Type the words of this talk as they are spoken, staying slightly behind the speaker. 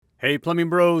Hey, Plumbing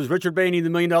Bros, Richard Bainey, the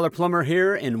 $1 Million Plumber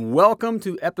here, and welcome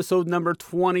to episode number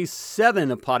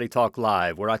 27 of Potty Talk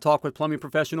Live, where I talk with plumbing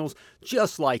professionals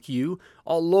just like you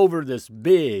all over this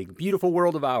big, beautiful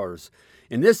world of ours.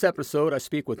 In this episode, I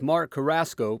speak with Mark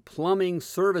Carrasco, Plumbing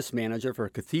Service Manager for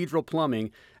Cathedral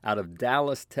Plumbing out of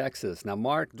Dallas, Texas. Now,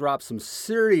 Mark dropped some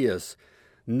serious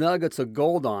nuggets of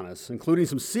gold on us, including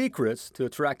some secrets to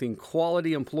attracting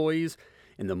quality employees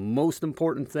and the most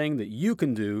important thing that you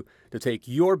can do to take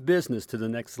your business to the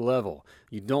next level.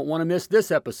 You don't want to miss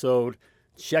this episode.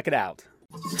 Check it out.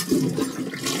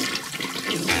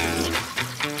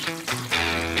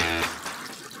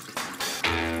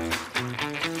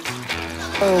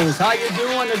 How you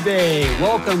doing today?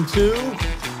 Welcome to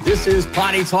This is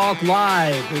Potty Talk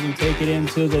Live, where we take it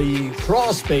into the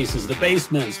crawl spaces, the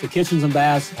basements, the kitchens and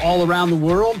baths all around the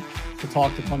world to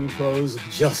talk to plumbing pros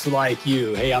just like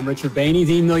you. Hey, I'm Richard Bainey,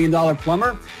 the $1 Million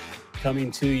Plumber, coming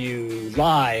to you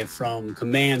live from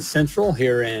Command Central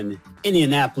here in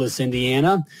Indianapolis,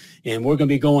 Indiana. And we're going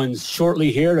to be going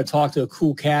shortly here to talk to a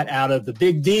cool cat out of the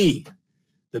Big D.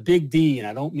 The Big D, and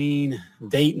I don't mean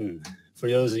Dayton. For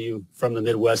those of you from the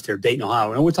Midwest here, Dayton,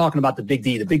 Ohio. And we're talking about the Big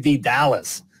D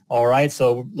Dallas. All right,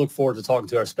 so look forward to talking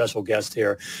to our special guest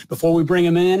here. Before we bring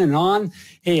him in and on,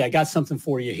 hey, I got something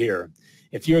for you here.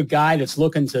 If you're a guy that's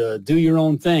looking to do your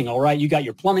own thing, all right, you got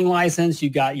your plumbing license, you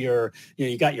got your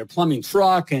plumbing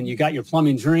truck, and you got your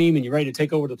plumbing dream, and you're ready to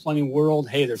take over the plumbing world,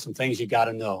 hey, there's some things you got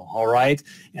to know, all right?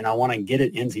 And I want to get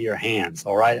it into your hands,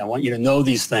 all right? I want you to know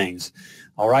these things,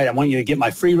 all right? I want you to get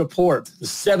my free report, the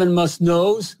 7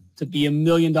 must-knows to be $1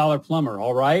 million plumber,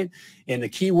 all right? And the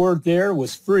key word there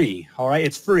was free, all right?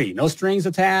 It's free. No strings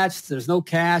attached. There's no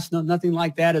cash, nothing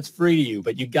like that. It's free to you,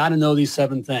 but you got to know these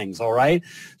 7 things, all right?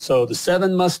 So the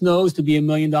 7 must-knows to be $1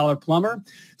 million plumber,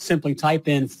 simply type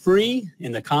in free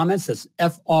in the comments. That's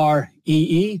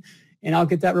F-R-E-E, and I'll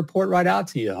get that report right out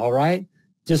to you, all right?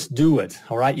 Just do it,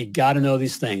 all right? You got to know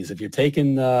these things. If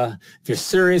you're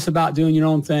serious about doing your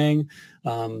own thing,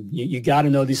 you got to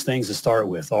know these things to start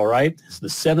with, all right? So the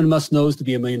 7 must-knows to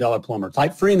be $1 million plumber.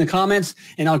 Type free in the comments,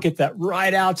 and I'll get that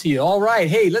right out to you. All right,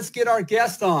 hey, let's get our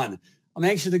guest on. I'm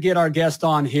anxious to get our guest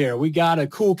on here. We got a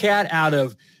cool cat out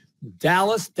of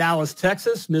Dallas,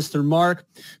 Texas, Mr. Mark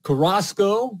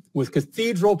Carrasco with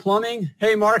Cathedral Plumbing.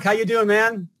 Hey, Mark, how you doing,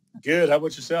 man? Good. How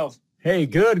about yourself? Hey,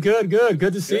 good. Good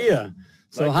to see you.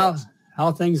 So how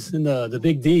are things in the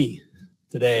Big D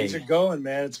today? Things are going,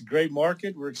 man. It's a great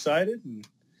market. We're excited. And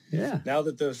yeah. Now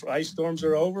that the ice storms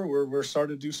are over, we're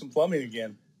starting to do some plumbing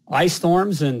again. Ice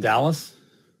storms in Dallas?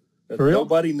 For real?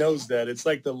 Nobody knows that. It's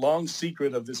like the long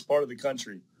secret of this part of the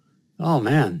country. Oh,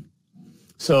 man.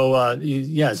 So,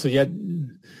 so you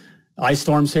had ice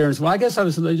storms here. Well, I guess I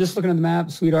was just looking at the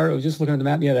map, sweetheart. I was just looking at the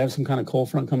map. Yeah, they have some kind of cold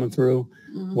front coming through,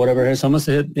 whatever here. So I must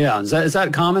have hit, yeah. Is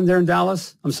that common there in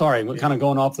Dallas? I'm sorry, we're kind of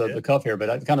going off the cuff here, but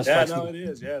it kind of strikes me. Yeah, no, it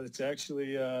is. Yeah, it's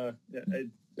actually,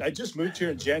 I just moved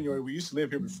here in January. We used to live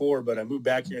here before, but I moved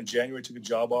back here in January, took a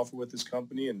job offer with this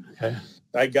company. And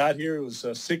I got here, it was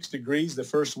 6 degrees the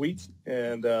first week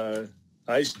and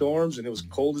ice storms, and it was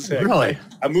cold as heck. Really?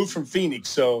 I moved from Phoenix,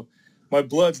 so my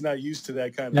blood's not used to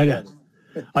that kind of weather.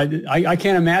 I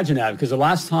can't imagine that, because the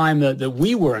last time that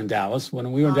we were in Dallas,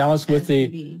 when we were in Dallas with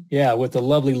the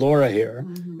lovely Laura here,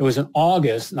 it was in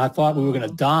August, and I thought we were going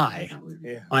to die.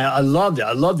 Yeah. I loved it.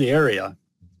 I loved the area.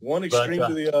 One extreme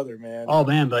to the other, man. Oh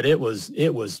man, but it was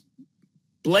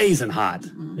blazing hot,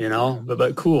 you know.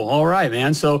 But cool. All right,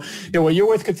 man. So you're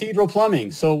with Cathedral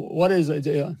Plumbing. So what do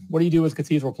you do with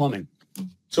Cathedral Plumbing?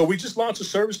 So we just launched a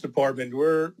service department.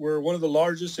 We're one of the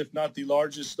largest, if not the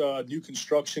largest, new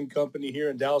construction company here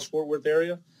in Dallas-Fort Worth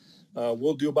area.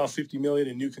 We'll do about $50 million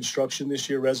in new construction this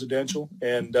year, residential.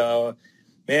 And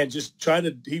man, just trying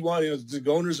to. The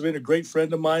owner's been a great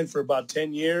friend of mine for about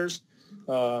 10 years.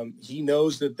 He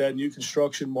knows that new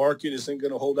construction market isn't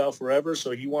going to hold out forever,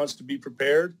 so he wants to be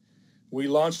prepared. We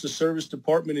launched the service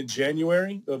department in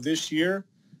January of this year.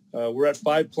 We're at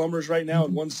 5 plumbers right now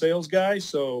and 1 sales guy.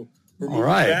 So. We're moving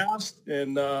fast,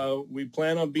 and we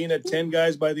plan on being at 10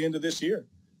 guys by the end of this year.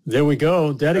 There we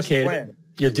go. Dedicated.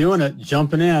 You're doing it.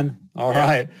 Jumping in. All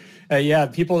right.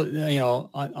 People,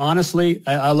 honestly,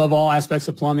 I love all aspects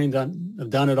of plumbing. I've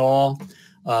done it all.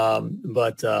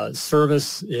 But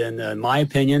service, in my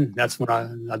opinion, that's when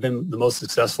I've been the most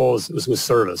successful was with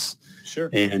service. Sure.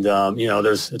 And,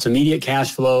 it's immediate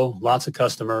cash flow, lots of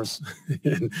customers,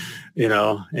 and,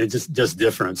 it's just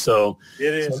different. So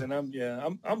it is. And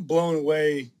I'm blown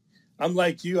away. I'm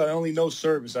like you. I only know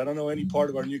service. I don't know any part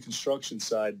of our new construction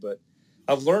side, but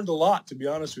I've learned a lot, to be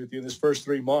honest with you, in this first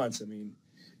 3 months. I mean,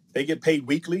 they get paid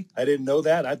weekly. I didn't know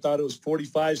that. I thought it was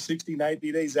 45, 60,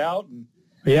 90 days out. And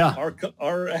Yeah.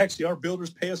 Our builders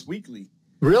pay us weekly.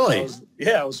 Really? I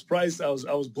was surprised. I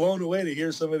was blown away to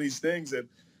hear some of these things that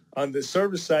on the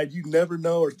service side you never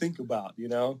know or think about, you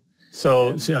know.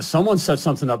 So someone set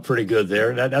something up pretty good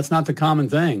there. That's not the common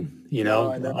thing, you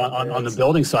know, on the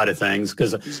building side of things,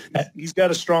 because he's got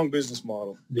a strong business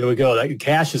model. There we go.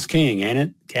 Cash is king, ain't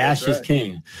it? Cash is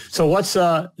king. So what's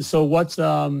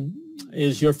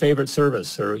is your favorite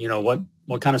service, or you know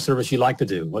what kind of service you like to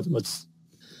do? What's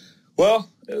Well,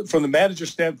 from the manager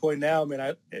standpoint now, I mean,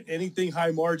 anything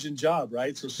high margin job,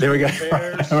 right? So there we go.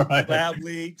 Repairs, right. lab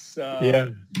leaks.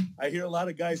 I hear a lot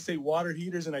of guys say water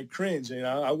heaters, and I cringe. You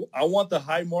know, I want the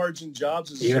high margin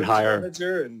jobs as a even higher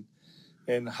manager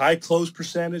and high close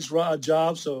percentage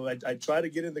jobs. So I try to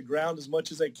get in the ground as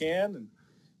much as I can, and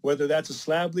whether that's a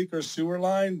slab leak or a sewer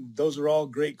line, those are all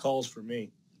great calls for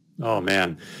me. Oh,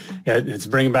 man. Yeah, it's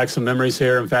bringing back some memories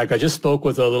here. In fact, I just spoke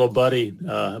with a little buddy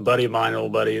of mine, a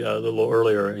little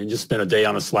earlier, and just spent a day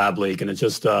on a slab leak. And it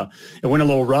just, it went a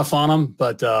little rough on them,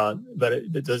 but there's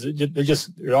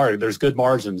good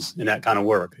margins in that kind of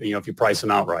work, you know, if you price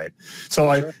them out right.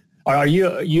 So Sure. Are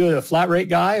you a flat rate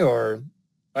guy, or?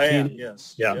 I am,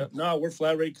 yes. Yeah. Yep. No, we're a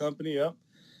flat rate company.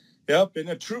 Yep. And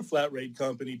a true flat rate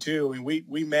company too. I mean,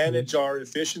 we manage our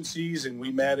efficiencies, and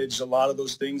we manage a lot of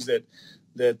those things that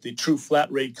the true flat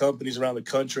rate companies around the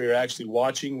country are actually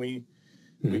watching. We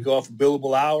go off a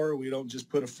billable hour. We don't just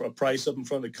put a price up in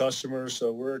front of the customer.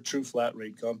 So we're a true flat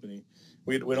rate company.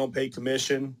 We don't pay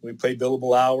commission. We pay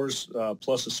billable hours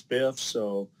plus a spiff.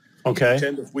 So okay,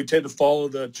 we tend to follow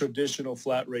the traditional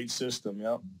flat rate system.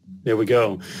 Yeah. There we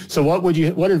go. So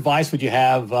what advice would you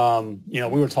have? You know,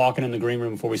 we were talking in the green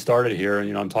room before we started here, and,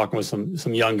 you know, I'm talking with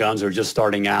some young guns who are just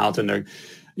starting out, and they're,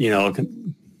 you know,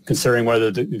 considering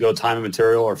whether to go time and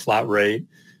material or flat rate.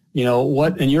 You know,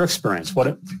 what, in your experience,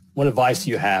 what advice do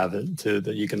you have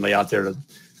that you can lay out there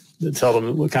to tell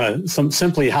them what kind of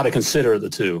simply how to consider the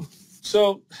two?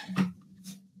 So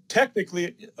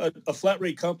technically, a flat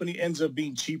rate company ends up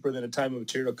being cheaper than a time and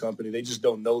material company. They just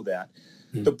don't know that.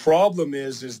 Mm-hmm. The problem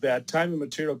is that time and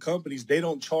material companies, they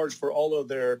don't charge for all of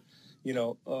their, you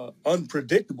know,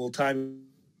 unpredictable time.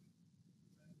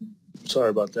 Sorry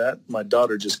about that. My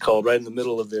daughter just called right in the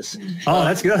middle of this. Oh,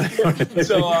 that's good.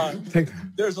 So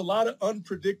there's a lot of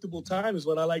unpredictable time is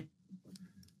what I like.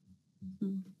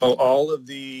 All of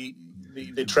the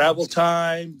travel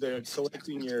time, the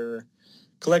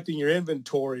collecting your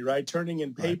inventory, right? Turning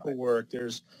in paperwork.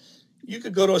 You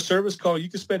could go to a service call. You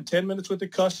could spend 10 minutes with the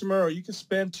customer, or you could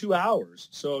spend 2 hours.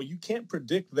 So you can't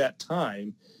predict that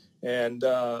time. And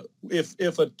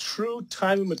if a true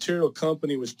time and material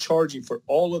company was charging for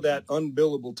all of that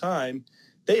unbillable time,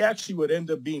 they actually would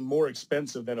end up being more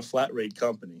expensive than a flat rate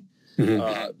company.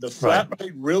 Mm-hmm. The flat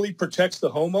rate really protects the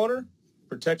homeowner,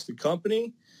 protects the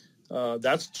company.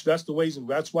 That's the ways, and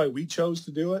that's why we chose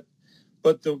to do it.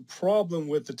 But the problem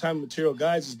with the time and material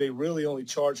guys is they really only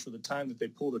charge for the time that they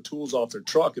pull the tools off their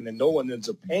truck, and then no one ends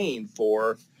up paying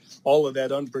for all of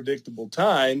that unpredictable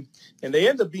time, and they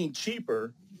end up being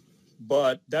cheaper.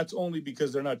 But that's only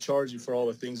because they're not charging for all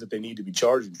the things that they need to be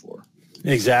charging for.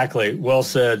 Exactly. Well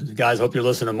said, guys. Hope you're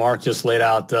listening. Mark just laid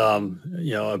out,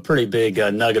 you know, a pretty big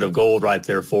nugget of gold right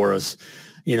there for us.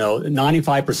 You know,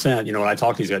 95%, you know, when I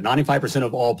talk to these guys, 95%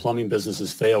 of all plumbing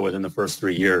businesses fail within the first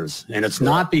 3 years. And it's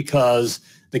not because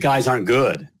the guys aren't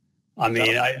good. I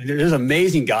mean, there's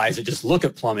amazing guys that just look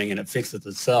at plumbing and it fixes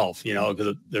itself, you know,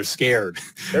 because they're scared.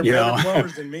 They're better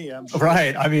plumbers than me, I'm sure.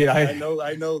 Right. I mean, I know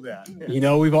that. You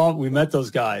know, we met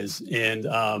those guys, and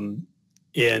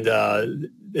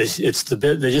it's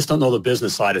they just don't know the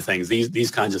business side of things.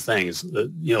 These kinds of things,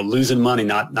 you know, losing money,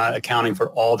 not accounting for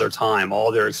all their time,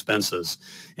 all their expenses,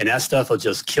 and that stuff will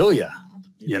just kill you.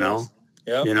 You know.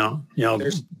 Yeah. You know.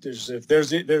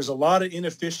 There's a lot of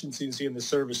inefficiencies in the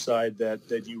service side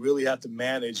that you really have to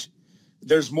manage.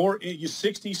 There's more.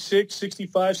 66,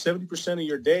 65, 70% of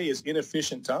your day is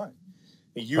inefficient time.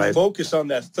 And you focus on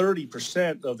that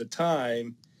 30% of the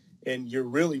time, and you're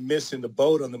really missing the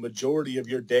boat on the majority of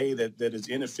your day that is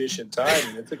inefficient time.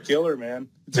 And it's a killer, man.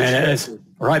 It's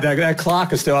right. That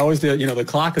clock is still always the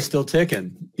clock is still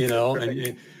ticking, you know,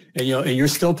 right. And you're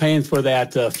still paying for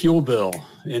that fuel bill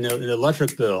and the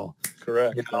electric bill.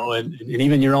 Correct. You know, and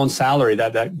even your own salary,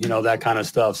 that you know, that kind of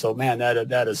stuff. So, man,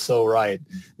 that is so right.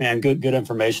 Man, good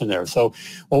information there. So,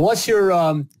 well, what's your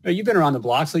you've been around the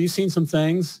block, so you've seen some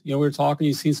things. You know, we were talking,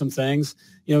 you've seen some things.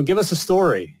 You know, give us a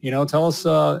story. You know, tell us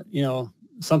you know,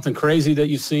 something crazy that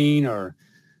you've seen, or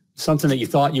something that you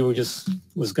thought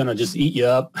was going to just eat you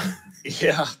up.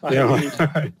 Yeah. You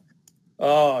know?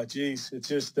 Oh, geez. It's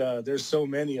just there's so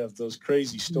many of those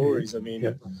crazy stories. I mean,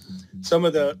 Yeah. some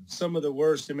of the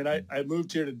worst. I mean, I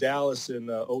moved here to Dallas in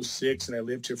 '06, and I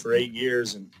lived here for 8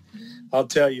 years. And I'll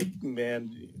tell you, man,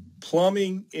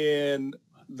 plumbing in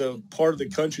the part of the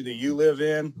country that you live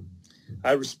in,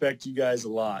 I respect you guys a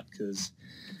lot, because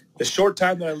the short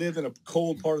time that I lived in a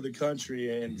cold part of the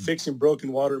country and fixing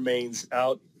broken water mains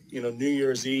out, New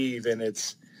Year's Eve, and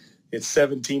it's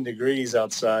 17 degrees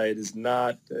outside it's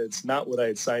not what I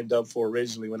had signed up for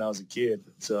originally when I was a kid.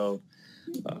 So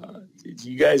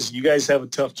you guys have a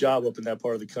tough job up in that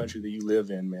part of the country that you live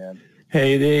in, man.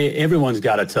 Hey, everyone's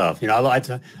got it tough. I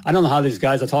don't know how these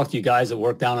guys, I talk to you guys that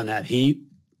work down in that heat.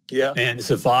 Yeah. And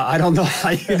so I don't know how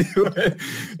you do it.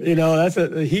 That's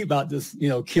the heat about this,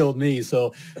 killed me.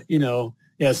 So,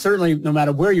 yeah, certainly no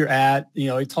matter where you're at,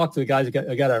 you talk to the guys,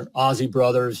 I got our Aussie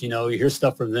brothers, you hear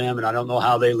stuff from them, and I don't know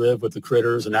how they live with the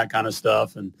critters and that kind of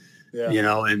stuff. And,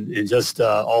 and just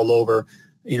all over,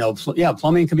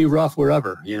 plumbing can be rough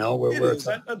wherever, where it's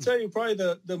at. I'll tell you, probably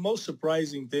the most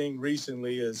surprising thing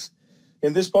recently is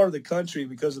in this part of the country,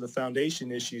 because of the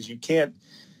foundation issues, you can't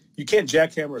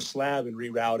jackhammer a slab and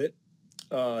reroute it.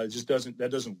 That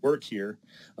doesn't work here.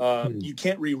 You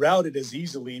can't reroute it as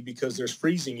easily because there's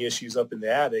freezing issues up in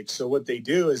the attic. So what they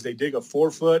do is they dig a 4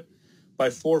 foot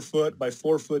by 4 foot by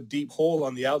 4 foot deep hole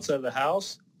on the outside of the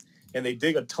house, and they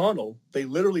dig a tunnel. They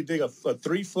literally dig a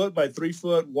 3 foot by 3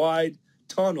 foot wide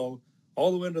tunnel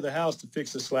all the way into the house to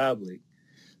fix a slab leak.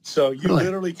 So you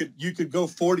literally could go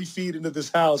 40 feet into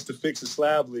this house to fix a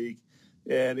slab leak,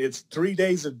 and it's 3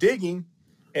 days of digging,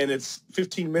 and it's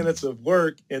 15 minutes of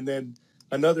work, and then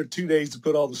another 2 days to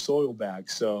put all the soil back.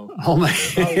 So, oh my,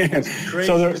 it's the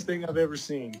craziest thing I've ever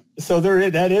seen. So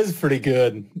that is pretty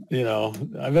good.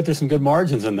 I bet there's some good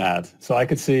margins in that. So I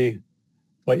could see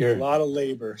what you're. A lot of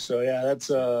labor. So yeah,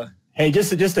 that's Hey,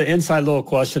 just an inside little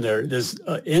question there. Does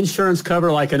insurance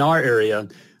cover, like in our area?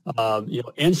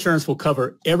 Insurance will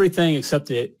cover everything except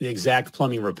the exact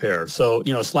plumbing repair. So,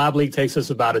 slab leak takes us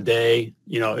about a day,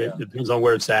 it depends on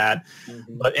where it's at,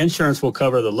 but insurance will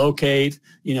cover the locate,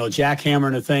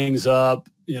 jackhammering the things up,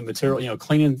 material,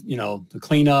 cleaning, the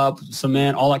cleanup,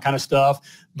 cement, all that kind of stuff.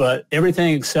 But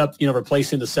everything except,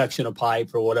 replacing the section of pipe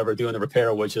or whatever, doing the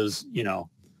repair, which is,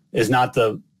 is not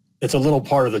it's a little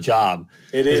part of the job.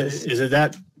 It is. Is it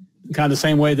that kind of the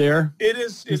same way there? It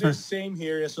is same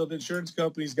here. So the insurance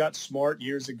companies got smart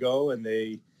years ago, and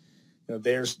they,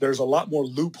 there's a lot more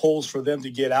loopholes for them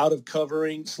to get out of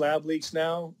covering slab leaks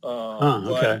now. Okay.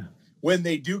 But when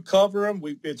they do cover them,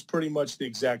 it's pretty much the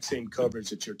exact same coverage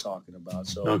that you're talking about.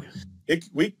 So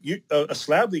a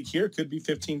slab leak here could be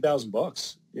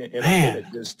 $15,000 in a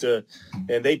minute,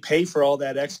 and they pay for all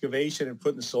that excavation and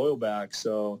putting the soil back.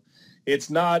 So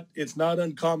it's not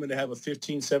uncommon to have a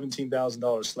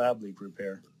 $17,000 slab leak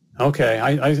repair. Okay,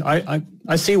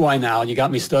 I see why now. You got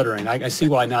me stuttering. I see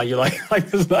why now you like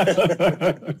this.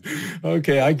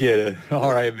 Okay, I get it.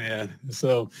 All right, man.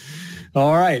 So,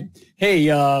 all right.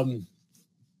 Hey, let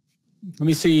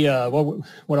me see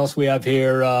what else we have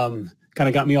here. Kind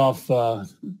of got me off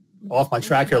my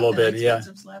track here a little bit. Yeah.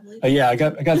 I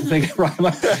got to think. Right.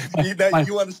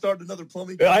 You want to start another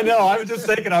plumbing? I know. I was just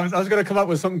thinking. I was going to come up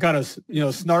with something kind of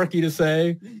snarky to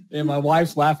say, and my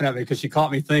wife's laughing at me because she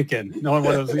caught me thinking, knowing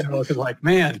what it was. Because like,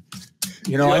 man,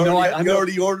 I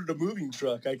already ordered a moving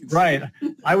truck. I can see right.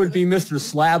 I would be Mr.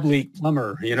 Slab Leak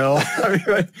Plumber.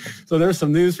 So there's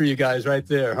some news for you guys right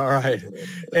there. All right.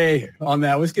 Hey, on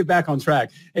that, let's get back on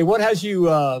track. Hey, what has you?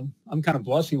 I'm kind of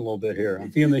blushing a little bit here.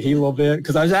 I'm feeling the heat a little bit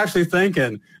because I was actually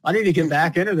thinking I need to get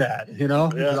back into that.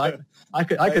 Yeah. I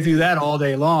could do that all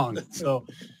day long. So,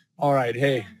 all right.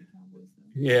 Hey,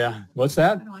 yeah. What's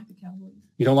that? I don't like the Cowboys.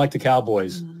 You don't like the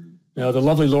Cowboys? The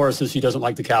lovely Laura says she doesn't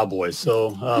like the Cowboys. So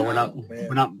we're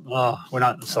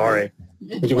not sorry.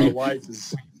 My wife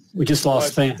is. We just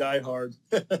lost fans. Die hard.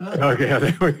 Okay,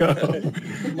 there we go.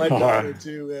 My daughter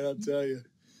too, man. I'll tell you.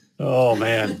 Oh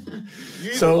man.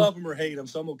 You either love them or hate them,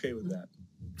 so I'm okay with that.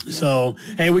 So,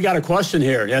 hey, we got a question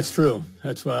here. That's true.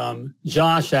 That's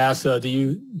Josh asked, do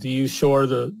you shore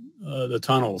the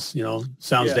tunnels?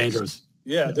 Sounds dangerous.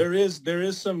 Yeah, there is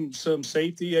some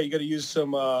safety. You got to use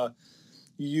some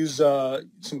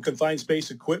confined space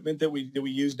equipment that we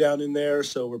use down in there.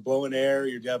 So we're blowing air.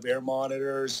 You have air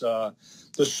monitors.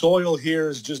 The soil here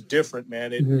is just different,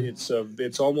 man.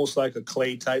 It's almost like a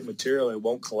clay type material. It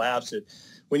won't collapse.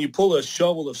 When you pull a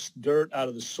shovel of dirt out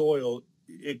of the soil,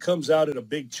 it comes out in a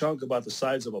big chunk about the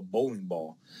size of a bowling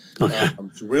ball.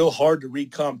 It's real hard to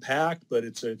recompact, but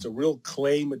it's a real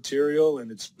clay material,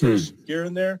 and it's pretty secure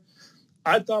in there.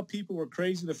 I thought people were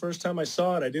crazy the first time I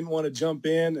saw it. I didn't want to jump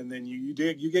in, and then you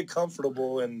get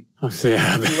comfortable, and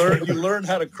you learn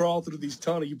how to crawl through these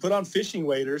tunnels. You put on fishing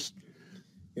waders,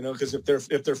 because if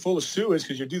they're full of sewage,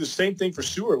 because you do the same thing for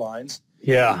sewer lines.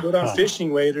 Yeah. You put on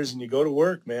fishing waders and you go to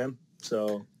work, man.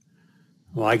 So.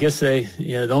 Well, I guess they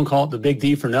don't call it the Big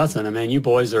D for nothing. I mean, you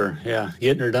boys are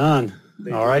getting her done.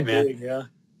 All right, man. Big, yeah.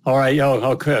 All right,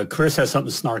 Chris has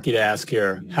something snarky to ask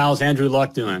here. How's Andrew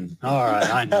Luck doing? All right,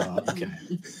 I know. Okay.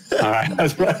 All right,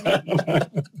 that's right.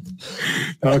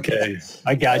 Okay,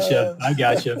 I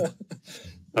got you.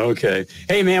 Okay.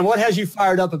 Hey, man, what has you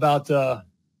fired up about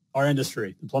our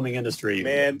industry, the plumbing industry?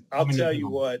 Man, I'll tell you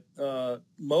what.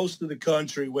 Most of the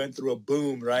country went through a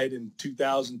boom, right, in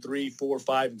 2003, 4,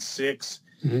 5, and 6.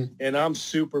 Mm-hmm. And I'm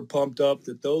super pumped up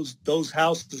that those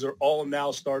houses are all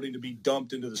now starting to be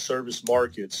dumped into the service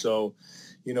market. So,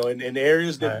 in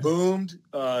areas that boomed,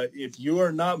 if you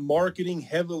are not marketing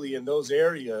heavily in those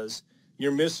areas,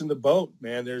 you're missing the boat,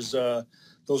 man. There's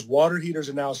those water heaters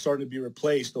are now starting to be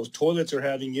replaced. Those toilets are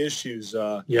having issues.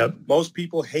 Yep. Most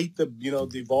people hate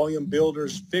the volume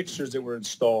builders fixtures that were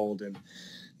installed, and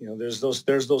there's those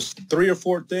 3 or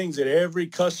 4 things that every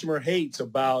customer hates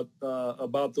about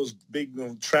those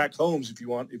big tract homes, if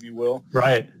you will.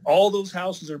 Right. All those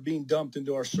houses are being dumped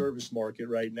into our service market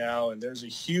right now, and there's a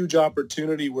huge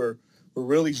opportunity where we're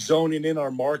really zoning in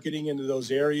our marketing into those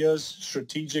areas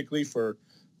strategically for,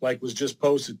 like was just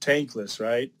posted, tankless,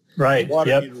 right? Right.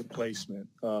 Water heater replacement.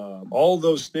 All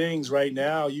those things right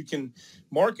now,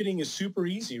 marketing is super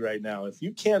easy right now. If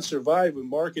you can't survive with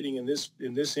marketing in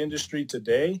this industry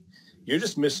today, you're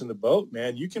just missing the boat,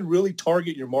 man. You can really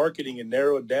target your marketing and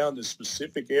narrow it down to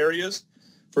specific areas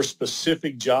for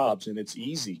specific jobs, and it's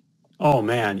easy. Oh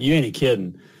man, you ain't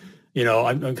kidding.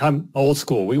 I'm old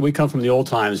school. We come from the old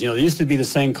times. There used to be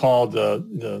this thing called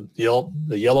the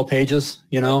Yellow Pages.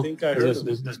 I think I heard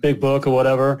this big book or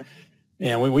whatever.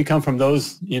 And we come from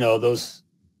those, those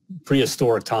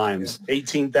prehistoric times.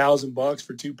 $18,000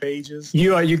 for 2 pages.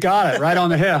 You got it right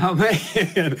on the head. Oh,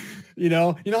 man. You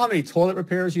know how many toilet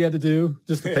repairs you had to do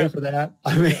just to pay for that?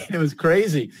 I mean, it was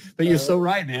crazy. But you're so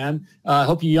right, man. I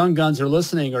hope you young guns are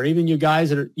listening, or even you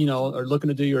guys that are, are looking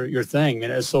to do your thing.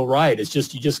 And it's so right. It's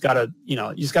just, you just got to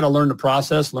learn the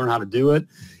process, learn how to do it.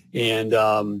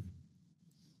 And,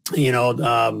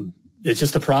 it's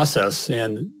just a process,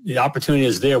 and the opportunity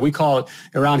is there.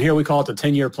 Around here, we call it the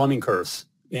 10-year plumbing curse.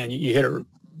 And you hit it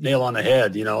nail on the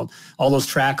head. All those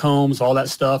tract homes, all that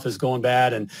stuff is going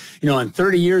bad. And, in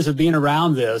 30 years of being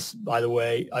around this, by the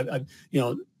way,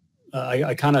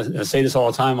 I kind of say this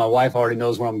all the time. My wife already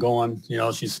knows where I'm going.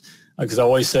 Because I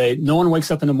always say, no one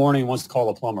wakes up in the morning and wants to call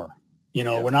a plumber.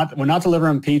 We're not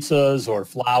delivering pizzas or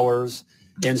flowers.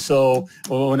 And so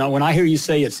when I hear you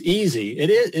say it's easy,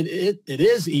 it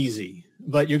is easy,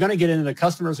 but you're going to get into the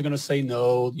customers are going to say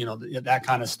no, that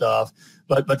kind of stuff,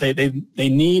 but they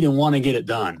need and want to get it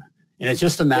done. And it's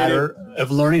just a matter of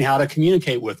learning how to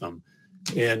communicate with them.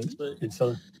 And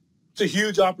so it's a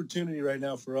huge opportunity right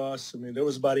now for us. I mean, there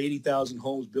was about 80,000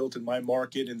 homes built in my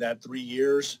market in that 3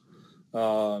 years.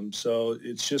 So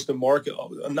it's just a market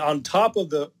on top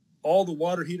of all the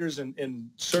water heaters and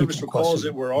service recalls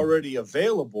that were already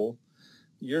available.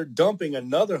 You're dumping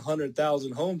another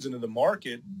 100,000 homes into the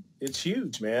market. It's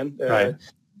huge, man. Right.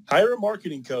 Hire a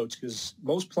marketing coach, because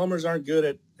most plumbers aren't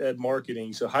good at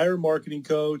marketing. So hire a marketing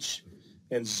coach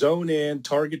and zone in,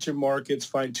 target your markets,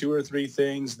 find 2 or 3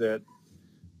 things that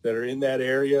are in that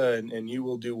area, and you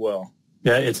will do well.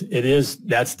 Yeah, it is.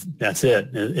 That's it.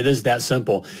 It is that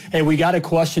simple. Hey, we got a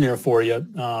question here for you.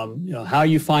 How are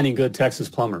you finding good Texas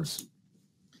plumbers?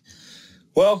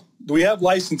 Well, we have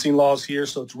licensing laws here,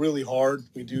 so it's really hard.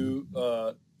 We do,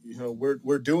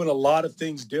 we're doing a lot of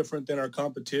things different than our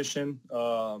competition.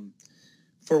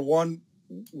 For one,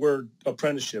 we're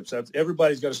apprenticeships.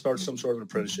 Everybody's got to start some sort of an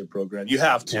apprenticeship program. You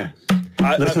have to.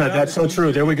 Yeah. Listen, that's so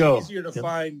true. There we go. It's easier to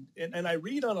find, and I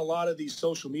read on a lot of these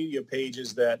social media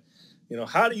pages that,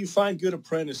 how do you find good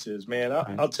apprentices, man?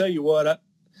 I'll tell you what.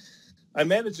 I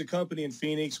managed a company in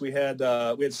Phoenix. We had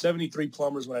 73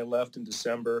 plumbers when I left in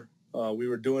December. We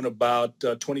were doing about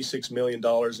 $26 million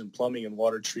in plumbing and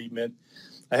water treatment.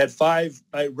 I had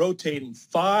rotating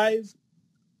 5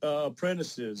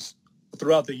 apprentices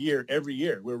throughout the year, every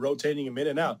year. We were rotating them in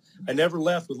and out. I never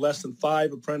left with less than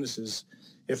 5 apprentices.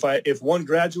 If one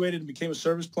graduated and became a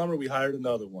service plumber, we hired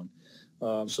another one.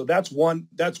 So that's one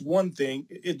thing.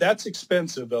 That's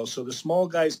expensive though. So the small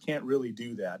guys can't really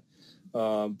do that.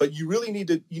 But you really need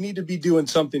to be doing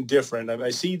something different.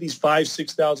 I see these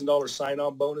 $5,000-$6,000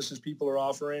 sign-on bonuses people are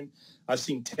offering. I've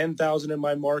seen $10,000 in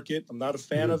my market. I'm not a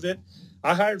fan of it.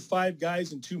 I hired 5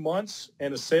 guys in 2 months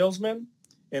and a salesman,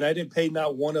 and I didn't pay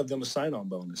not one of them a sign-on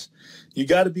bonus. You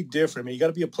got to be different. I mean, you got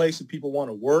to be a place that people want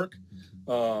to work.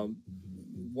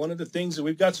 One of the things that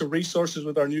we've got some resources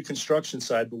with our new construction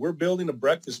side, but we're building a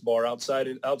breakfast bar outside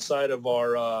of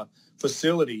our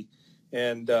facility.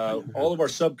 And all of our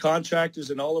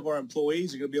subcontractors and all of our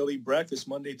employees are going to be able to eat breakfast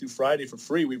Monday through Friday for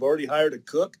free. We've already hired a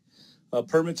cook.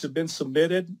 Permits have been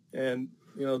submitted. And,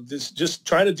 this just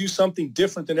trying to do something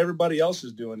different than everybody else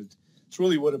is doing. It's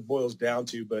really what it boils down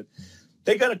to. But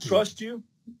they got to trust you.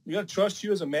 You got to trust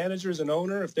you as a manager, as an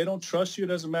owner. If they don't trust you, it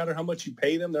doesn't matter how much you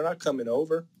pay them. They're not coming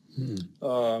over.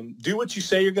 Do what you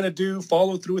say you're going to do.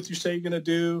 Follow through with what you say you're going to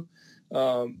do.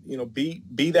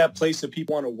 Be that place that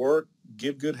people want to work.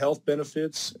 Give good health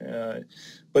benefits.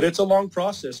 But it's a long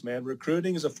process, man.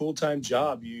 Recruiting is a full-time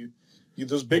job.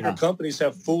 Those bigger companies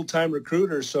have full-time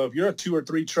recruiters. So if you're a 2 or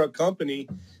 3 truck company,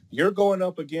 you're going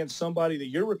up against somebody that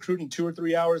you're recruiting 2 or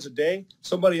 3 hours a day.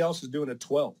 Somebody else is doing it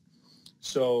 12.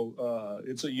 So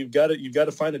you've got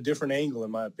to find a different angle,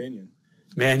 in my opinion.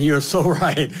 Man, you're so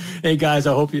right. Hey guys,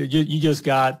 I hope you just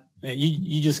got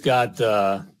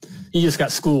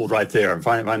schooled right there.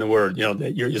 Find the word.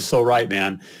 You're so right,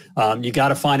 man. You got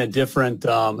to find a different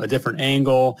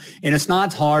angle, and it's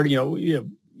not hard.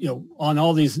 On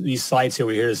all these sites here,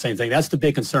 we hear the same thing. That's the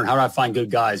big concern. How do I find good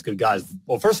guys?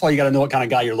 Well, first of all, you got to know what kind of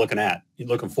guy you're looking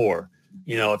for.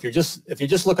 If you're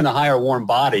just looking to hire a warm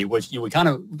body, which we've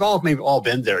all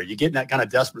been there. You get in that kind of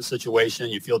desperate situation,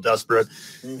 you feel desperate,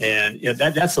 and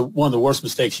that's one of the worst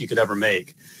mistakes you could ever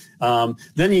make.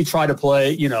 Then you try to play,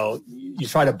 you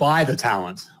try to buy the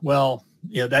talent. Well,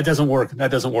 that doesn't work. That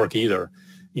doesn't work either.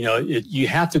 You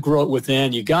have to grow it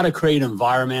within. You got to create an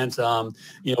environment.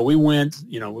 We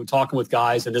were talking with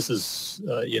guys, and this is,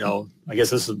 I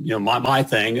guess this is, my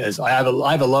thing is I have a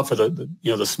love for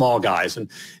the small guys,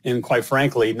 and quite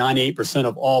frankly, 98%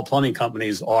 of all plumbing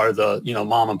companies are the,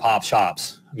 mom and pop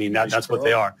shops. I mean, that's what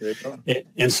they are.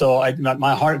 And so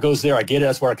my heart goes there. I get it.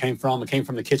 That's where I came from. I came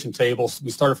from the kitchen table.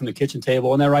 We started from the kitchen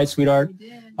table. Isn't that right, sweetheart? We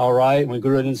did. All right. And we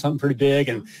grew it into something pretty big.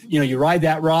 And, you ride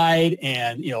that ride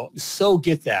and, so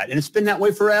get that. And it's been that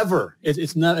way forever.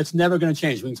 It's never going to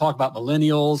change. We can talk about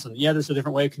millennials and, there's a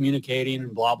different way of communicating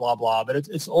and blah, blah, blah. But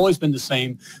it's always been the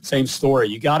same story.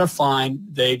 You got to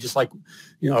find, Dave, just like,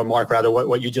 Mark, rather,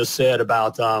 what you just said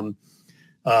about,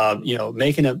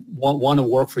 making it want to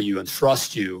work for you and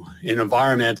trust you in an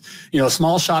environment. A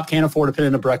small shop can't afford to put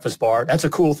in a breakfast bar. That's a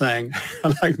cool thing.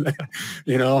 I like that,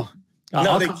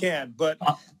 No, they can, but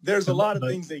there's a lot of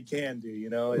things they can do,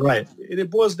 Right.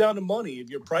 It boils down to money. If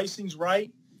your pricing's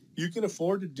right, you can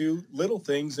afford to do little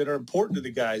things that are important to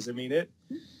the guys. I mean,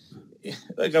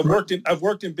 I've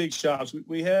worked in big shops.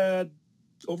 We had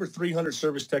over 300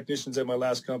 service technicians at my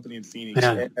last company in Phoenix,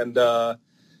 and a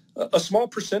small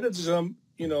percentage of them,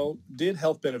 did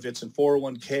health benefits and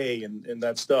 401k and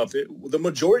that stuff. The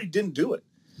majority didn't do it.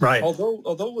 Right. Although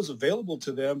it was available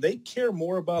to them, they care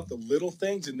more about the little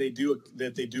things than they do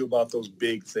about those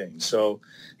big things. So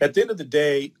at the end of the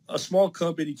day, a small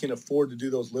company can afford to do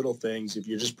those little things if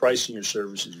you're just pricing your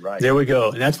services right. There we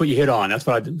go. And that's what you hit on. That's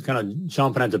what I kind of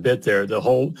jumping at the bit there, the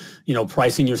whole,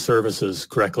 pricing your services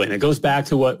correctly. And it goes back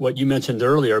to what you mentioned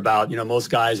earlier about,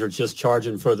 most guys are just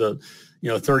charging for the,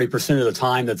 30% of the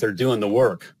time that they're doing the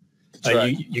work.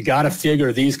 Right. You got to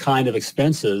figure these kind of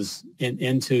expenses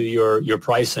into your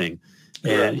pricing,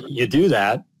 and you do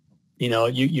that.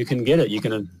 You can get it. You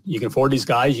can afford these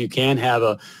guys. You can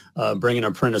have bring an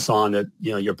apprentice on that.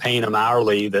 You're paying them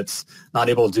hourly. That's not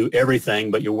able to do everything,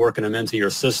 but you're working them into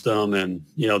your system, and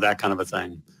that kind of a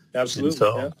thing. Absolutely.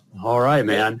 So, all right,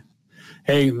 man.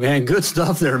 Hey, man, good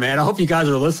stuff there, man. I hope you guys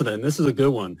are listening. This is a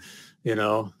good one.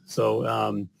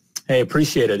 So. Hey,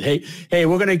 appreciate it. Hey,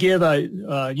 we're going to give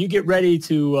you get ready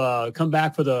to come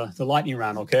back for the lightning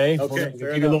round, okay? Okay.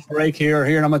 We'll give you a little break here,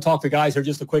 and I'm going to talk to guys here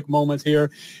just a quick moment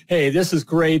here. Hey, this is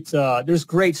great. There's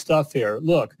great stuff here.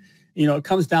 Look, it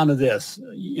comes down to this.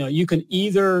 You can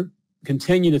either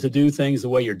continue to do things the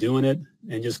way you're doing it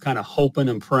and just kind of hoping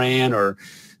and praying or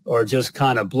just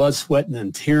kind of blood, sweating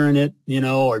and tearing it,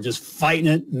 or just fighting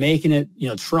it, making it,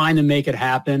 trying to make it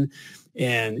happen.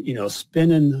 And,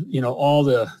 spending, all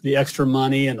the extra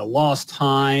money and the lost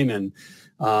time and,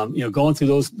 going through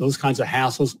those kinds of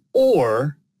hassles,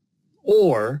 or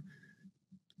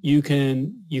you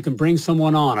can bring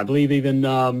someone on. I believe even,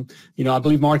 I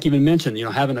believe Mark even mentioned,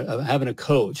 having a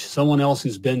coach, someone else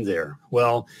who's been there.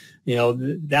 Well,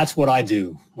 that's what I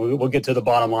do. We'll get to the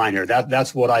bottom line here.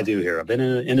 That's what I do here. I've been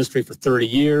in the industry for 30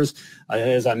 years.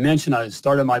 As I mentioned, I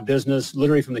started my business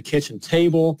literally from the kitchen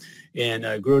table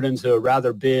and grew it into a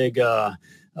rather big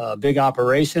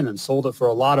operation and sold it for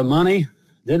a lot of money.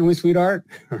 didn't we, sweetheart?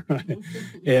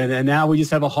 and now we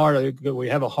just have a heart. We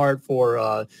have a heart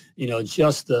for,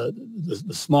 just the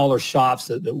smaller shops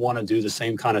that want to do the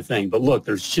same kind of thing. But look,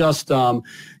 there's just,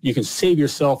 you can save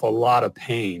yourself a lot of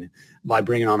pain by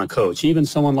bringing on a coach. Even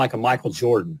someone like a Michael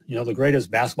Jordan, the greatest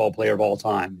basketball player of all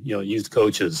time, used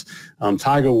coaches.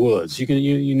 Tiger Woods,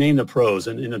 you name the pros,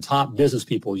 and the top business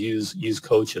people use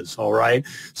coaches. All right.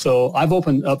 So I've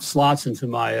opened up slots into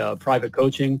my private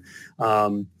coaching.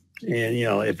 And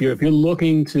if you're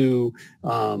looking to,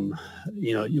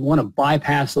 you want to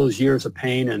bypass those years of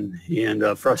pain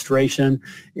and frustration,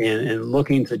 and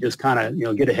looking to just kind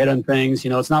of get ahead on things.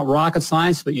 It's not rocket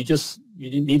science, but you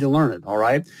need to learn it. All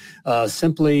right.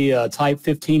 Simply type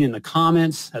 15 in the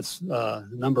comments. That's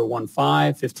number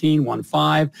 15,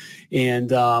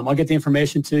 and I'll get the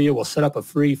information to you. We'll set up a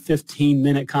free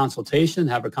 15-minute consultation,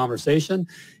 have a conversation,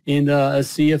 and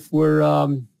see if we're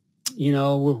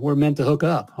meant to hook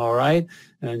up. All right.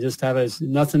 And just have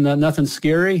nothing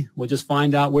scary. We'll just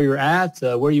find out where you're at,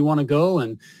 where you want to go,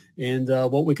 and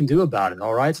what we can do about it.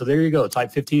 All right. So there you go.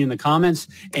 Type 15 in the comments,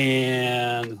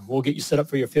 and we'll get you set up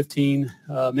for your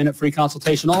 15-minute free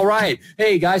consultation. All right.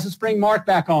 Hey, guys, let's bring Mark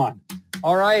back on.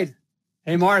 All right.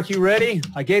 Hey, Mark, you ready?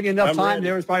 I gave you enough time. Ready.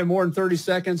 There was probably more than 30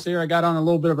 seconds here. I got on a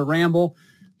little bit of a ramble,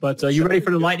 but you ready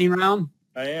for the lightning round?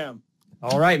 I am.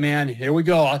 All right, man. Here we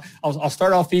go. I'll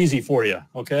start off easy for you.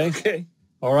 Okay. Okay.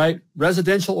 All right.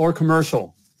 Residential or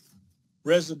commercial?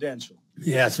 Residential.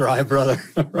 Yeah, that's right, brother.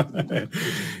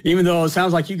 Even though it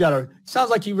sounds like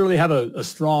you really have a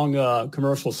strong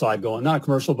commercial side going. Not a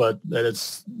commercial, but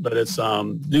it's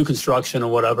new construction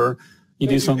or whatever.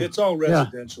 It's all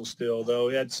residential still,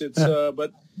 though.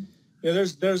 But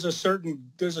there's a certain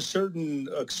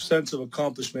sense of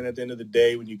accomplishment at the end of the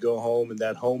day when you go home and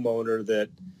that homeowner that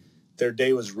their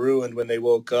day was ruined when they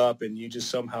woke up and you just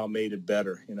somehow made it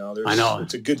better. I know.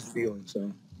 It's a good feeling.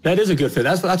 So that is a good feeling.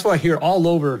 That's what I hear all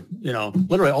over,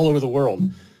 literally all over the world.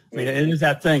 I mean, it is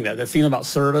that thing, that feeling about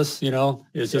service,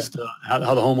 is just how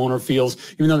the homeowner feels,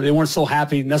 even though they weren't so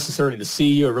happy necessarily to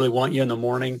see you or really want you in the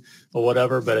morning or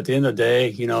whatever. But at the end of the day,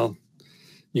 you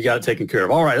got it taken care of.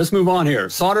 All right, let's move on here.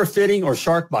 Solder fitting or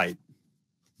shark bite?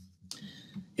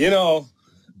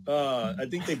 I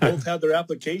think they both have their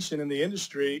application in the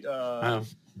industry. I'm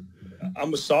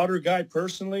a solder guy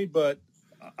personally, but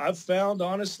I've found,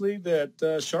 honestly,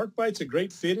 that shark bite's a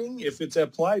great fitting if it's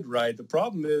applied right. The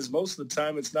problem is most of the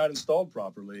time it's not installed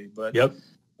properly. But yep.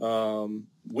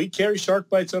 We carry shark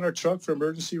bites on our truck for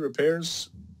emergency repairs.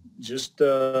 Just,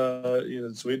 so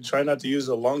we try not to use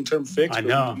a long-term fix. I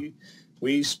know.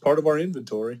 It's part of our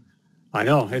inventory. I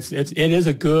know it is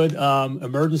a good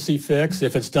emergency fix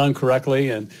if it's done correctly,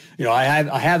 and I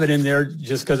have it in there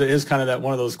just because it is kind of that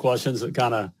one of those questions that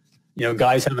kind of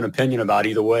guys have an opinion about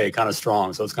either way, kind of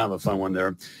strong, so it's kind of a fun one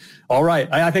there. All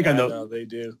right, I think I know they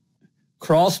do.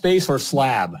 Crawl space or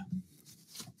slab?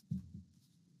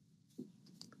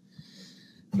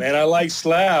 Man, I like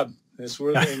slab. That's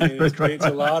where it creates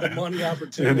a lot of money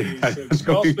opportunities. So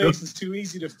crawl space is too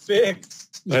easy to fix.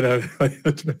 I know.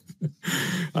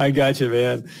 I got you,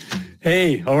 man.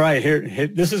 Hey, all right. Here,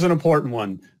 this is an important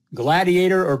one.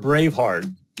 Gladiator or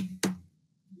Braveheart?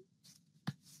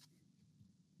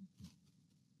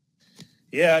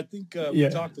 Yeah, I think we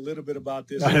talked a little bit about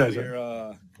this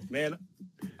earlier. Man,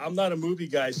 I'm not a movie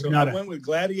guy, so I went with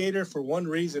Gladiator for one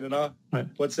reason. And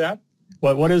what's that?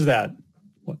 What is that?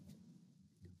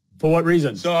 For what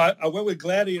reason? So I went with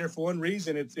Gladiator for one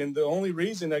reason. And the only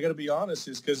reason, I got to be honest,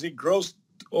 is because it grossed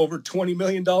over $20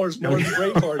 million more than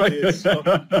Braveheart did. So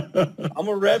I'm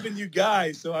a revenue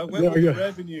guy, so I went with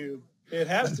revenue. It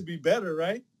has to be better,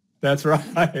 right? That's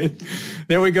right.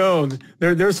 There we go.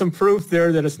 There's some proof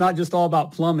there that it's not just all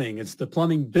about plumbing. It's the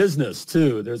plumbing business,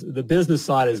 too. The business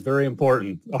side is very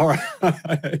important. All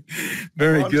right.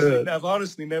 Very good. I've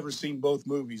honestly never seen both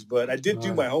movies, but I did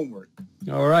do my homework.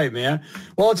 All right, man.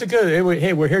 Well, it's a good.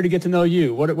 Hey, we're here to get to know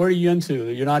you. What are you into?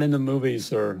 You're not into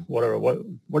movies or whatever.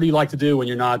 What do you like to do when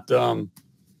you're not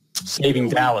saving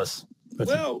Dallas?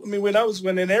 Well, I mean, when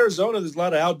in Arizona, there's a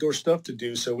lot of outdoor stuff to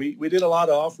do. So we did a lot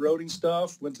of off-roading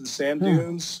stuff, went to the sand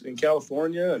dunes in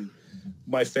California, and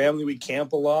my family, we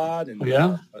camp a lot. And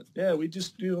we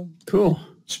just do cool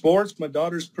sports. My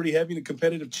daughter's pretty heavy into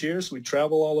competitive cheer, so we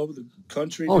travel all over the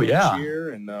country doing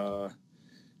cheer. And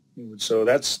so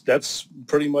that's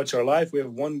pretty much our life. We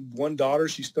have one daughter,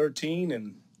 she's 13,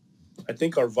 and I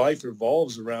think our life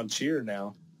revolves around cheer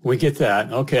now. We get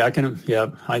that. Okay, I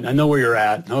know where you're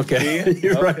at. Okay,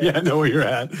 you're right. Yeah, I know where you're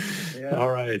at. Yeah. All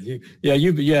right.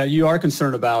 You are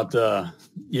concerned about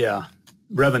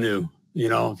revenue.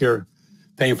 If you're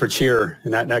paying for cheer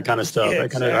and that kind of stuff. Yeah,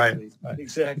 that kind of, right.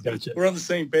 Exactly. Gotcha. We're on the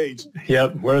same page.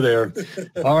 Yep, we're there.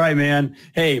 All right, man.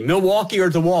 Hey, Milwaukee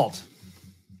or DeWalt?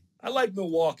 I like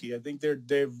Milwaukee. I think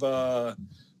they've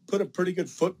put a pretty good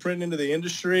footprint into the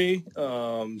industry.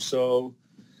 So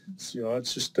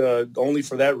it's just only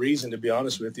for that reason, to be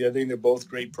honest with you. I think they're both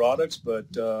great products, but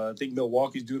I think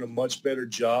Milwaukee's doing a much better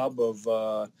job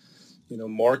of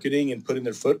marketing and putting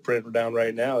their footprint down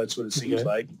right now. That's what it seems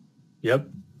like. Yep.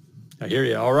 I hear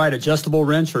you. All right. Adjustable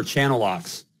wrench or channel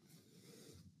locks?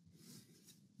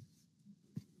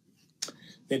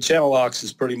 And channel locks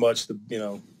is pretty much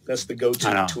that's the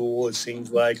go-to tool, it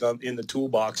seems like, in the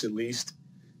toolbox at least.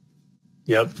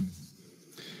 Yep.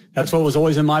 That's what was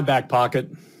always in my back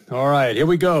pocket. All right. Here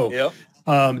we go. Yep.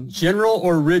 General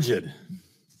or rigid?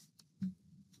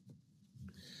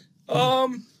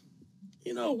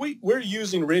 We're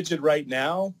using rigid right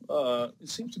now. It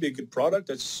seems to be a good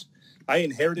product. I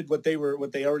inherited what they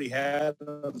already had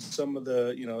on some of the,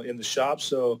 in the shop.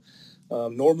 So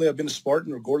normally I've been a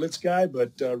Spartan or Gorlitz guy,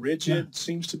 but rigid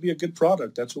seems to be a good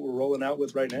product. That's what we're rolling out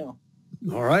with right now.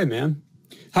 All right, man.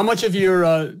 How much of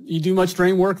your, you do much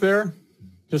drain work there?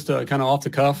 Just kind of off the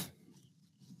cuff?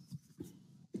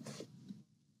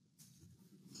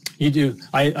 You do.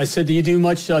 I said, do you do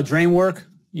much drain work?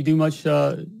 You do much?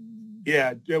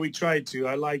 Yeah, we try to.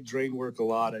 I like drain work a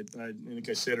lot. I like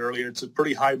I said earlier, it's a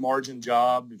pretty high margin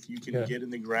job. If you can get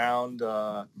in the ground,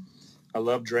 I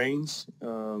love drains.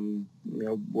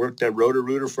 Worked at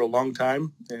Roto-Rooter for a long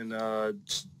time, and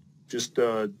just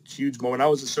a huge moment. When I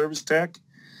was a service tech,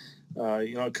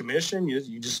 commission,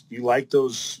 you like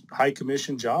those high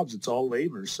commission jobs. It's all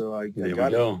labor. So I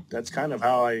got it. That's kind of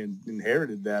how I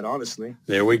inherited that, honestly.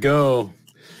 There we go.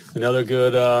 Another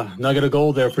good nugget of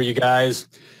gold there for you guys.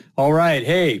 All right.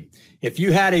 Hey, if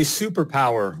you had a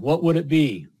superpower, what would it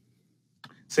be?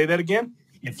 Say that again?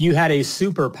 If you had a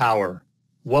superpower,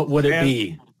 what would it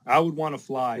be? I would want to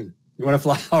fly. You want to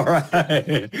fly? All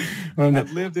right.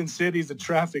 I've lived in cities. The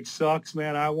traffic sucks,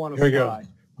 man. I want to fly.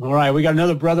 All right. We got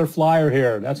another brother flyer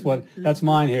here. That's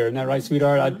mine here. Isn't that right,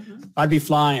 sweetheart? I'd be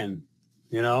flying,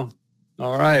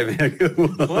 All right, man.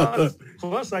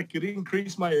 Plus, I could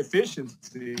increase my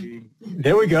efficiency.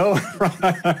 There we go.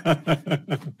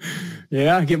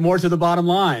 Yeah, get more to the bottom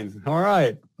line. All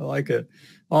right. I like it.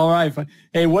 All right.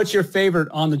 Hey, what's your favorite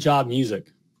on-the-job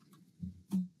music?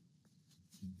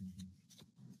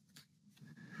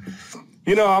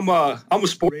 I'm a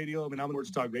sport radio. I'm a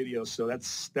sports talk radio, so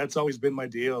that's always been my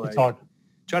deal. I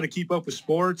try to keep up with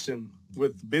sports, and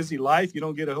with busy life, you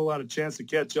don't get a whole lot of chance to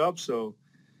catch up. So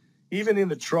even in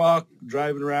the truck,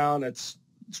 driving around, that's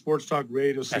sports talk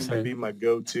radio seems to be my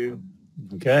go-to.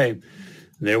 Okay.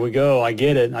 There we go. I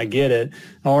get it.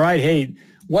 All right. Hey,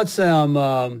 what's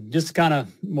just kind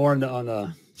of more on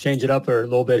the change it up a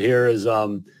little bit here is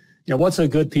what's a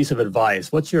good piece of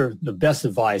advice? What's the best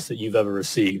advice that you've ever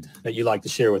received that you like to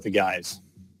share with the guys?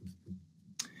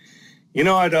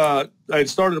 I'd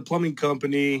started a plumbing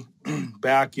company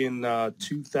back in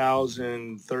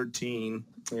 2013,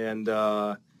 and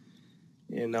I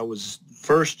was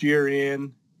first year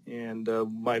in, and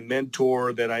my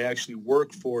mentor that I actually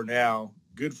work for now,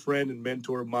 good friend and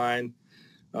mentor of mine,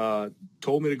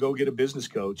 told me to go get a business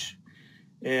coach.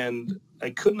 And I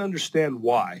couldn't understand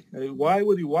why. Why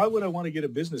would I want to get a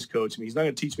business coach? I mean, he's not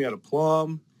going to teach me how to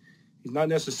plumb. He's not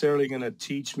necessarily going to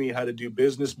teach me how to do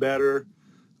business better.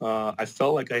 I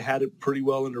felt like I had it pretty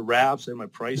well under wraps and my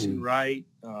pricing right.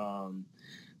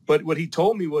 But what he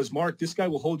told me was, Mark, this guy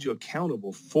will hold you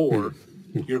accountable for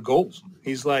your goals.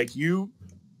 He's like,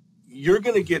 you're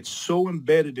going to get so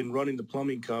embedded in running the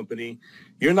plumbing company,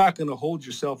 you're not going to hold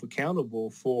yourself accountable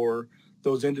for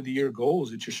those end of the year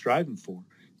goals that you're striving for.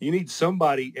 You need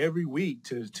somebody every week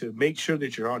to make sure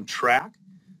that you're on track,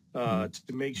 to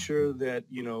make sure that,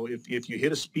 if you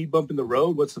hit a speed bump in the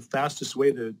road, what's the fastest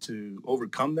way to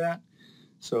overcome that?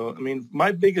 So, I mean,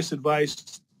 my biggest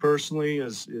advice personally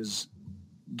is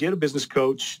get a business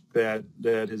coach that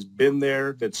has been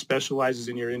there, that specializes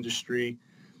in your industry,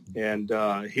 and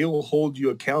he'll hold you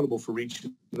accountable for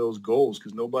reaching those goals,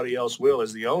 because nobody else will.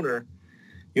 As the owner,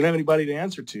 you don't have anybody to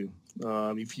answer to.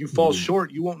 If you fall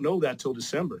short, you won't know that till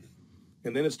December,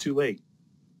 and then it's too late.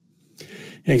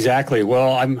 Exactly.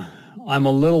 Well, I'm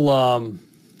a little,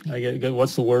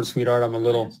 what's the word, sweetheart? I'm a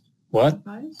little, biased. What?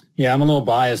 Biased? Yeah, I'm a little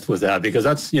biased with that, because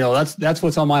that's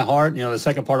what's on my heart. The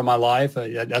second part of my life,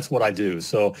 that's what I do.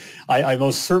 So I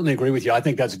most certainly agree with you. I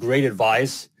think that's great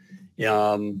advice.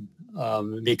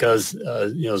 Because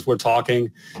as we're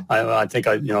talking, I think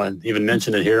I even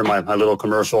mentioned it here in my little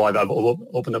commercial. I've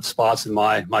opened up spots in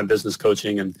my business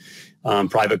coaching, and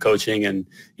private coaching. And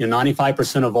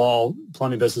 95% of all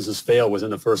plumbing businesses fail within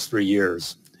the first 3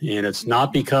 years. And it's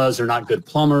not because they're not good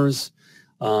plumbers,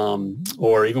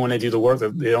 or even when they do the work,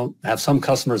 they don't have some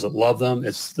customers that love them.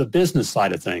 It's the business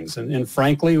side of things. And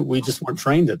frankly, we just weren't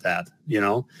trained at that,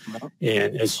 And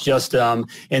it's just, and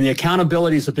the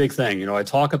accountability is a big thing. I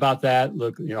talk about that.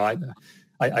 Look,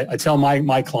 I tell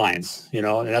my clients,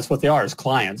 and that's what they are, is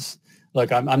clients.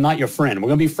 Look, I'm not your friend. We're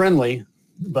going to be friendly,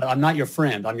 but I'm not your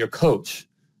friend. I'm your coach.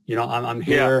 I'm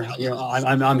here.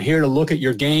 I'm here to look at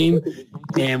your game,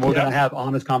 and we're going to have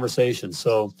honest conversations.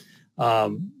 So,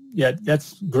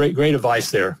 that's great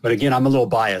advice there. But again, I'm a little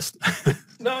biased.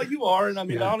 No, you are, and I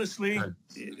mean, honestly,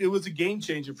 it was a game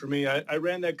changer for me. I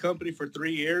ran that company for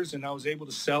 3 years, and I was able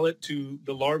to sell it to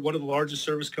one of the largest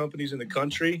service companies in the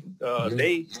country.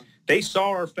 They saw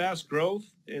our fast growth,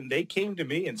 and they came to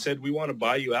me and said, "We want to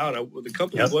buy you out." The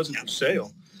company wasn't for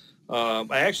sale.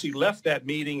 I actually left that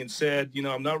meeting and said,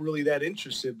 I'm not really that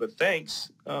interested, but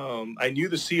thanks. I knew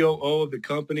the COO of the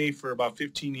company for about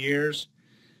 15 years,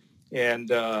 and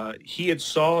he had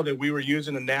saw that we were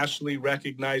using a nationally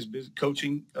recognized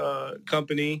coaching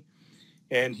company,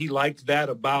 and he liked that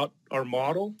about our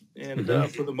model. And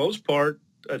for the most part,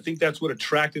 I think that's what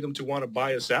attracted him to want to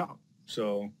buy us out.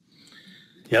 So,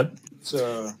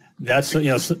 that's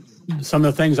some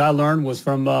of the things I learned was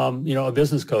from a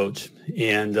business coach,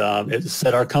 and it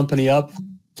set our company up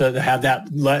to have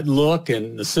that look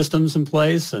and the systems in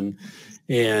place, and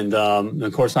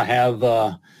of course I have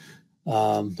the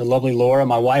lovely Laura,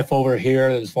 my wife over here,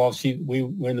 as well. We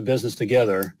were in the business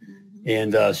together,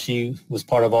 and she was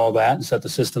part of all that and set the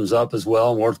systems up as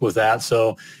well and worked with that.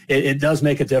 So it does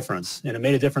make a difference, and it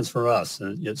made a difference for us.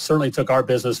 And it certainly took our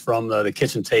business from the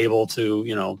kitchen table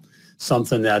to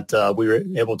something that we were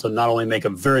able to not only make a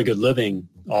very good living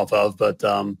off of, but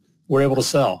we're able to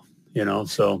sell.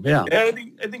 So yeah. Yeah,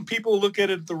 I think people look at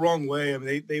it the wrong way. I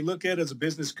mean, they look at it as a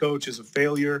business coach as a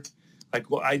failure. Like,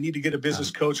 well, I need to get a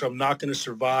business coach or I'm not going to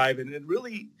survive. And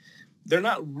they're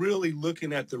not really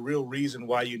looking at the real reason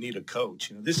why you need a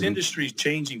coach. This industry is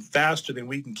changing faster than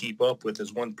we can keep up with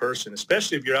as one person,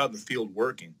 especially if you're out in the field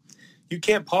working. You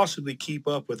can't possibly keep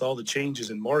up with all the changes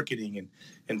in marketing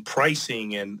and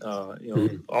pricing and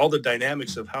all the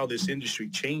dynamics of how this industry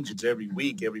changes every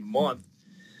week, every month.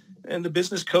 And the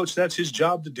business coach, that's his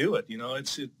job to do it.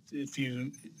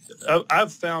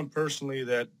 I've found personally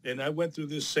that, and I went through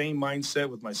this same mindset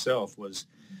with myself, was,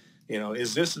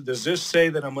 does this say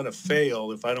that I'm going to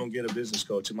fail if I don't get a business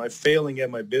coach? Am I failing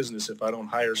at my business if I don't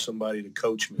hire somebody to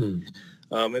coach me?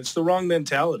 It's the wrong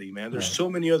mentality, man. There's so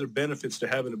many other benefits to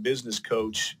having a business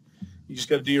coach. You just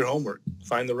got to do your homework,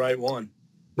 find the right one.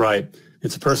 Right.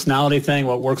 It's a personality thing,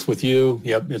 what works with you.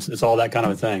 Yep, it's all that kind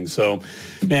of a thing. So,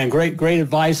 man, great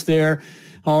advice there.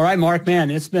 All right, Mark,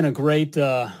 man, it's been a great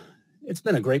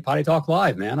Potty Talk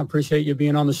Live, man. I appreciate you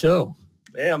being on the show.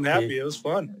 Hey, I'm happy. It was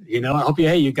fun. I hope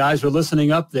you guys are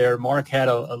listening up there. Mark had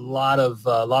a lot of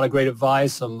great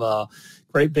advice, some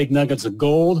great big nuggets of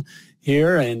gold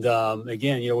here. And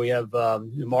again, we have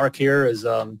Mark here as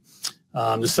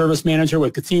the service manager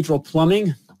with Cathedral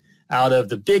Plumbing out of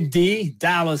the Big D,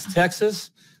 Dallas,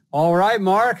 Texas. All right,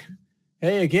 Mark.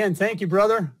 Hey, again, thank you,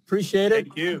 brother. Appreciate it.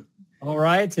 Thank you. All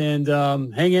right, and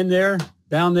hang in there,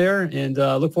 down there, and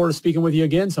look forward to speaking with you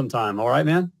again sometime. All right,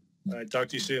 man? All right, talk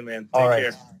to you soon, man.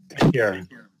 Take care.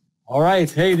 All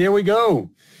right, hey, there we go.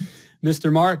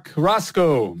 Mr. Mark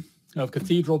Carrasco of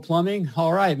Cathedral Plumbing.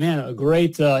 All right, man, a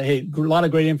lot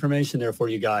of great information there for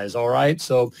you guys. All right,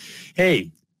 so,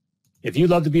 hey, if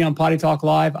you'd love to be on Potty Talk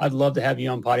Live, I'd love to have you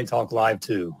on Potty Talk Live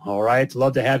too. All right.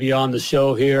 Love to have you on the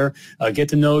show here. Get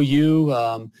to know you,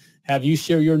 have you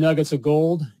share your nuggets of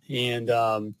gold. And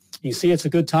you see it's a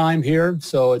good time here.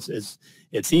 So it's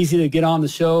easy to get on the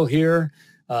show here.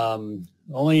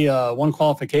 Only one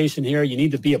qualification here. You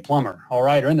need to be a plumber. All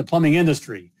right. Or in the plumbing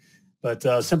industry. But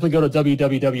simply go to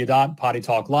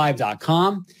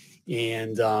www.pottytalklive.com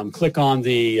and click on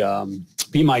the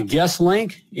Be My Guest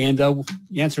link, and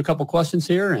answer a couple questions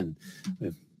here and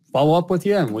follow up with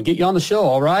you, and we'll get you on the show,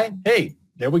 all right? Hey,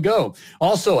 there we go.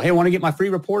 Also, hey, I want to get my free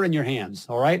report in your hands,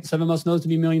 all right? 7 Must Knows to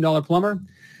Be $1 Million Plumber.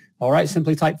 All right,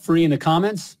 simply type free in the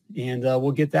comments, and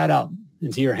we'll get that out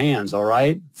into your hands, all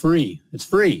right? Free. It's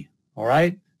free, all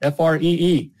right?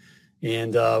 FREE.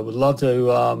 And would love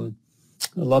to...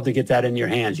 I'd love to get that in your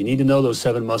hands. You need to know those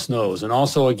 7 must knows. And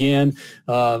also, again,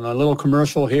 a little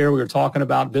commercial here. We were talking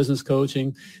about business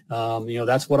coaching.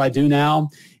 That's what I do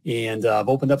now. And I've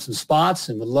opened up some spots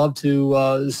and would love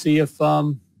to see if,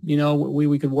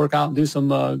 we could work out and do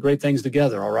some great things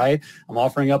together. All right. I'm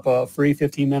offering up a free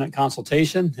 15-minute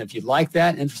consultation. If you'd like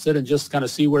that, interested in just kind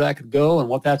of see where that could go and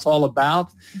what that's all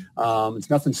about. It's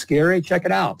nothing scary. Check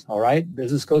it out. All right.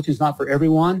 Business coaching is not for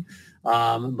everyone,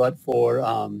 but for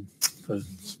a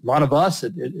lot of us,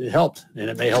 it helped, and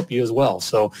it may help you as well.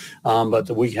 So, but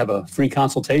we have a free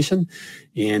consultation,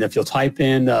 and if you'll type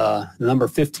in the number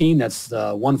 15, that's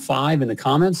 15 in the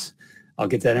comments, I'll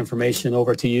get that information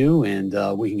over to you,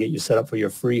 and we can get you set up for your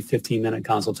free 15-minute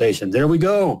consultation. There we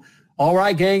go. All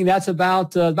right, gang, that's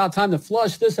about time to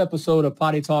flush this episode of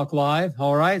Potty Talk Live.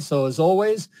 All right, so as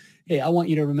always, hey, I want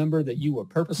you to remember that you were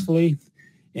purposefully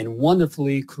and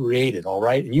wonderfully created, all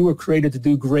right? And you were created to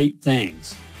do great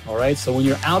things. All right, so when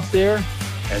you're out there,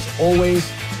 as always,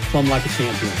 plumb like a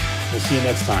champion. We'll see you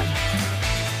next time.